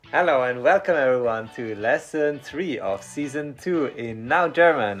Hello and welcome everyone to lesson 3 of season 2 in Now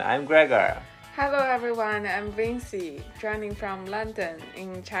German. I'm Gregor. Hello everyone, I'm Vincy, joining from London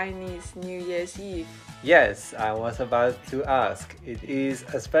in Chinese New Year's Eve. Yes, I was about to ask. It is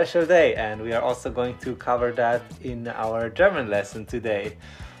a special day and we are also going to cover that in our German lesson today.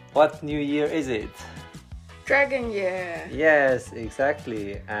 What new year is it? Dragon Year. Yes,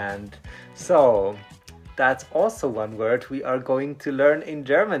 exactly. And so that's also one word we are going to learn in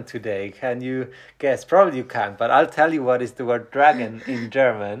German today. Can you guess? Probably you can't, but I'll tell you what is the word dragon in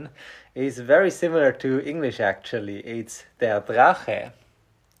German. It's very similar to English actually. It's der Drache.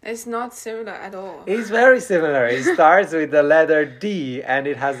 It's not similar at all. It's very similar. It starts with the letter D and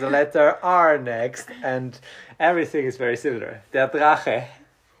it has the letter R next, and everything is very similar. Der Drache.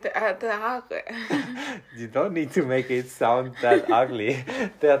 Der Drache. You don't need to make it sound that ugly.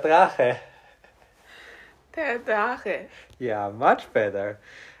 Der Drache. Der Drache. Yeah, much better.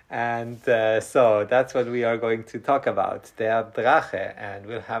 And so that's what we are going to talk about, der Drache, and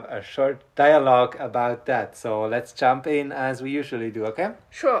we'll have a short dialogue about that. So let's jump in as we usually do, okay?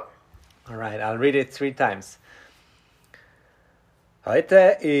 Sure. All right, I'll read it 3 times.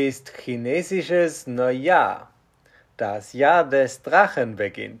 Heute ist chinesisches Neujahr. Das Jahr des Drachen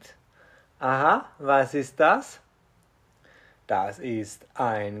beginnt. Aha, was ist das? Das ist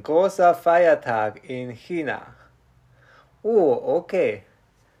ein großer Feiertag in China. Oh, okay.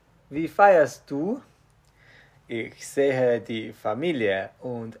 Wie feierst du? Ich sehe die Familie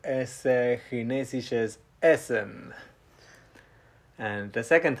und esse chinesisches Essen. And the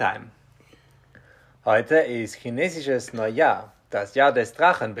second time. Heute ist chinesisches Neujahr. Das Jahr des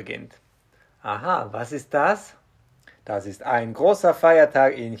Drachen beginnt. Aha, was ist das? Das ist ein großer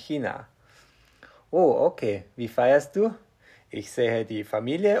Feiertag in China. Oh, okay. Wie feierst du? Ich sehe die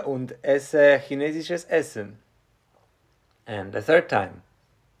Familie und esse chinesisches Essen. And the third time.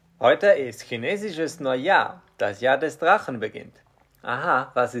 Heute ist chinesisches Neujahr. Das Jahr des Drachen beginnt.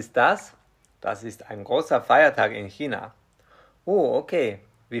 Aha, was ist das? Das ist ein großer Feiertag in China. Oh, okay.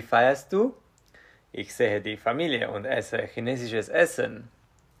 Wie feierst du? Ich sehe die Familie und esse chinesisches Essen.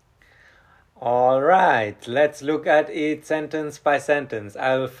 All right, let's look at it sentence by sentence.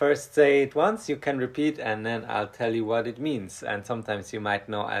 I'll first say it once, you can repeat, and then I'll tell you what it means. And sometimes you might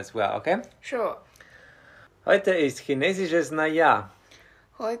know as well, okay? Sure. Heute ist chinesisches Neujahr.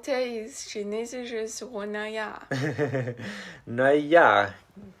 Heute ist chinesisches Neujahr. Neujahr.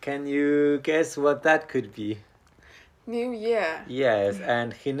 Can you guess what that could be? New Year. Yes,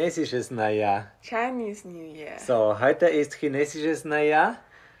 and chinesisches Neujahr. Chinese New Year. So, heute ist chinesisches Neujahr?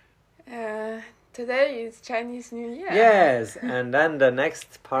 Today is Chinese New Year. Yes, and then the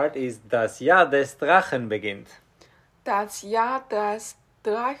next part is das Jahr des Drachen beginnt. Das Jahr des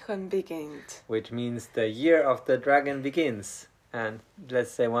Drachen beginnt. Which means the year of the dragon begins. And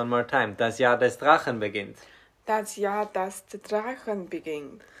let's say one more time. Das Jahr des Drachen beginnt. Das Jahr des Drachen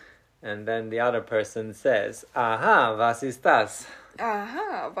beginnt. And then the other person says, Aha, was ist das?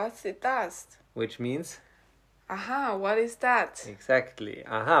 Aha, was ist das? Which means? Aha, what is that? Exactly.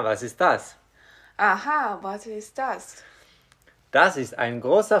 Aha, was ist das? Aha, was ist das? Das ist ein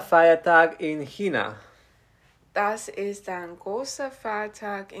großer Feiertag in China. Das ist ein großer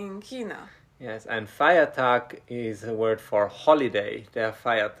Feiertag in China. Yes, and Feiertag is a word for holiday, der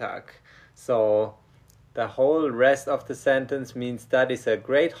Feiertag. So the whole rest of the sentence means that is a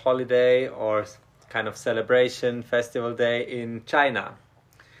great holiday or kind of celebration, festival day in China.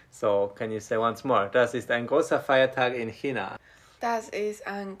 So can you say once more? Das ist ein großer Feiertag in China. Das ist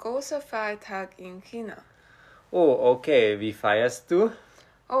ein großer Feiertag in China. Oh, okay. Wie feierst du?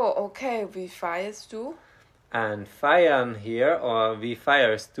 Oh, okay. Wie feierst du? And feiern here, or wie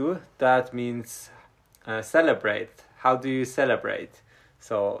feierst du, that means celebrate. How do you celebrate?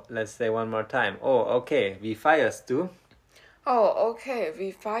 So let's say one more time. Oh, okay. Wie feierst du? Oh, okay.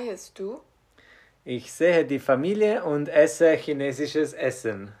 Wie feierst du? Ich sehe die Familie und esse chinesisches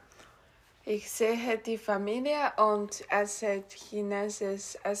Essen. Ich sehe die Familie und esse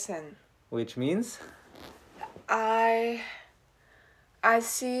chinesisches Essen. Which means? I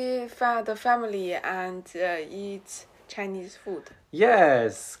see the family and eat Chinese food.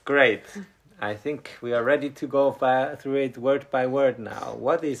 Yes, great. I think we are ready to go through it word by word now.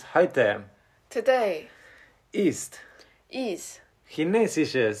 What is heute? Today Ist. is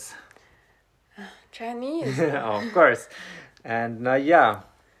Chinesisches. Chinese. Of course. And Neujahr.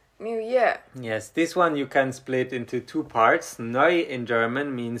 New Year. Yes, this one you can split into 2 parts. Neu in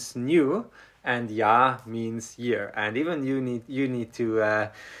German means new, and Jahr means year. And even you need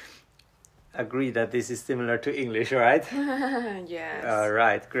to agree that this is similar to English, right? Yes. All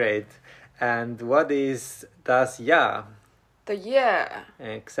right, great. And what is das Jahr? the year.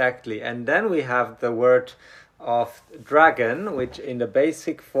 Exactly. And then we have the word of dragon, which in the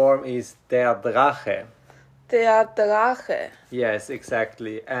basic form is der Drache. Der Drache. Yes,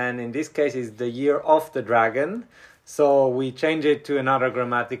 exactly. And in this case, it's the year of the dragon. So we change it to another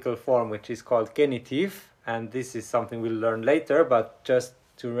grammatical form, which is called genitiv. And this is something we'll learn later. But just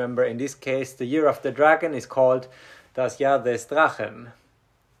to remember, in this case, the year of the dragon is called das Jahr des Drachen.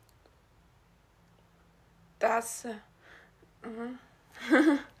 Das.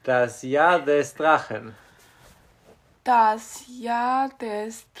 Das Jahr des Drachen. Das Jahr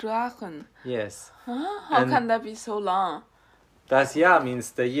des Drachen. Yes. How can that be so long? Das Jahr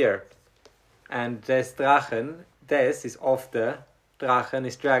means the year. And des Drachen, des is of the, Drachen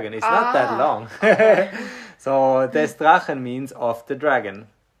is dragon. It's not that long. So des Drachen means of the dragon.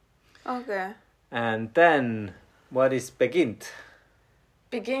 Okay. And then, what is beginnt?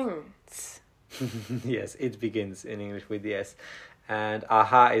 Begins. Yes, it begins in English with the S. And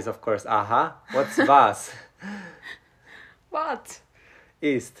aha is of course aha. What's was? What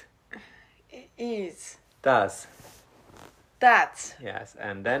Ist. is Das. that? Yes,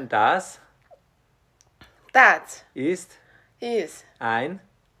 and then das That ist is ein.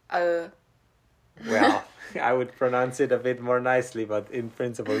 a Well, I would pronounce it a bit more nicely, but in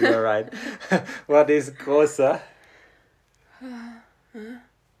principle you're right. What is großer?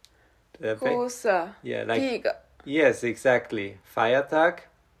 großer, Yeah, like big, yes, exactly. Feiertag.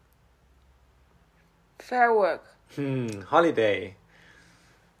 firework, Holiday.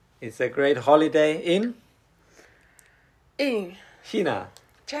 It's a great holiday in in China.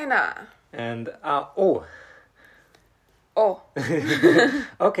 China. And oh, Oh, okay.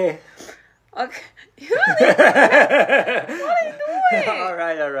 okay. What are you doing? all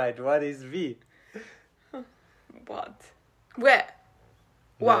right. What is V? What? Where?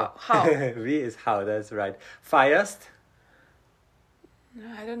 Wow, how? V is how. That's right. Feierst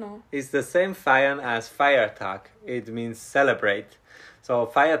I don't know. is the same feiern as Feiertag. It means celebrate. So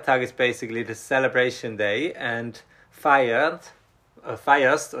Feiertag is basically the celebration day, and feierst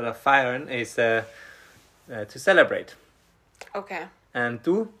or feiern is to celebrate. Okay. And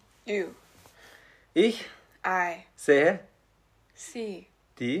du, You, ich, I, sehe see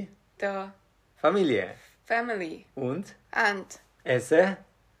die the Familie family und and esse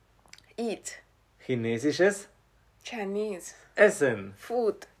eat chinesisches Chinese Essen.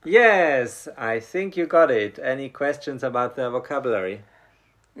 food. Yes, I think you got it. Any questions about the vocabulary?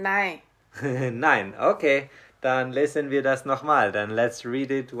 Nein. Nein, okay. Dann lesen wir das nochmal. Then let's read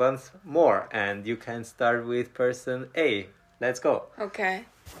it once more. And you can start with person A. Let's go. Okay.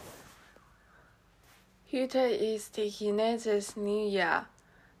 Heute ist chinesisches Neujahr.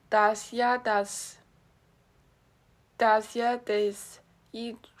 Das Jahr des Drachen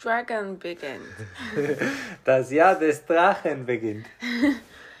beginnt. Das Jahr des Drachen beginnt.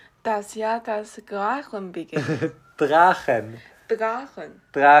 Das Jahr des Drachen beginnt. Drachen. Drachen.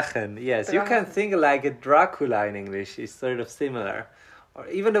 Drachen, yes. You can Drachen. think like a Dracula in English. It's sort of similar. Or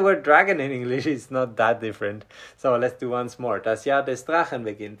even the word dragon in English is not that different. So let's do once more. Das Jahr des Drachen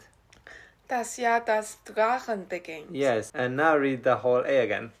beginnt. Das Jahr des Drachen beginnt. Yes, and now read the whole A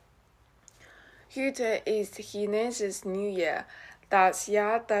again. Heute ist chinesisches Neujahr. Das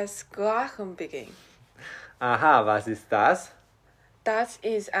Jahr des Drachen beginnt. Aha, was ist das? Das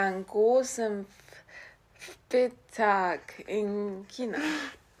ist ein großer Feiertag in China.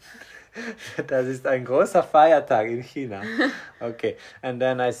 Das ist ein großer Feiertag in China. Okay, and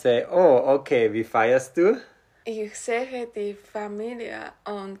then I say, oh, okay, wie feierst du? Ich sehe die Familie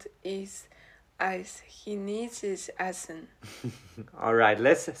und ich esse chinesisches Essen. All right,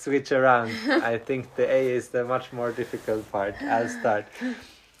 let's switch around. I think the A is the much more difficult part. I'll start.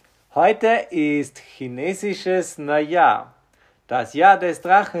 Heute ist chinesisches Neujahr. Das Jahr des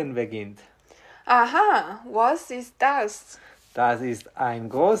Drachen beginnt. Aha, was ist das? Das ist ein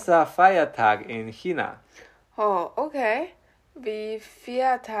großer Feiertag in China. Oh, okay. Wie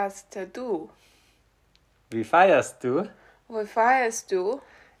feierst du? Wie feierst du? Wie feierst du?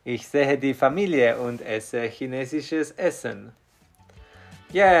 Ich sehe die Familie und esse chinesisches Essen.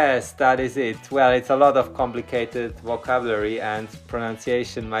 Yes, that is it. Well, it's a lot of complicated vocabulary and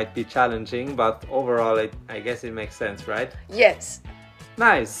pronunciation might be challenging, but overall I guess it makes sense, right? Yes.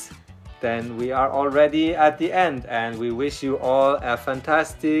 Nice! Then we are already at the end and we wish you all a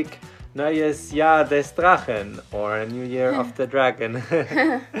fantastic Neues Jahr des Drachen or a New Year of the Dragon.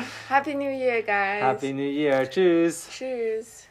 Happy New Year, guys. Happy New Year. Tschüss! Tschüss.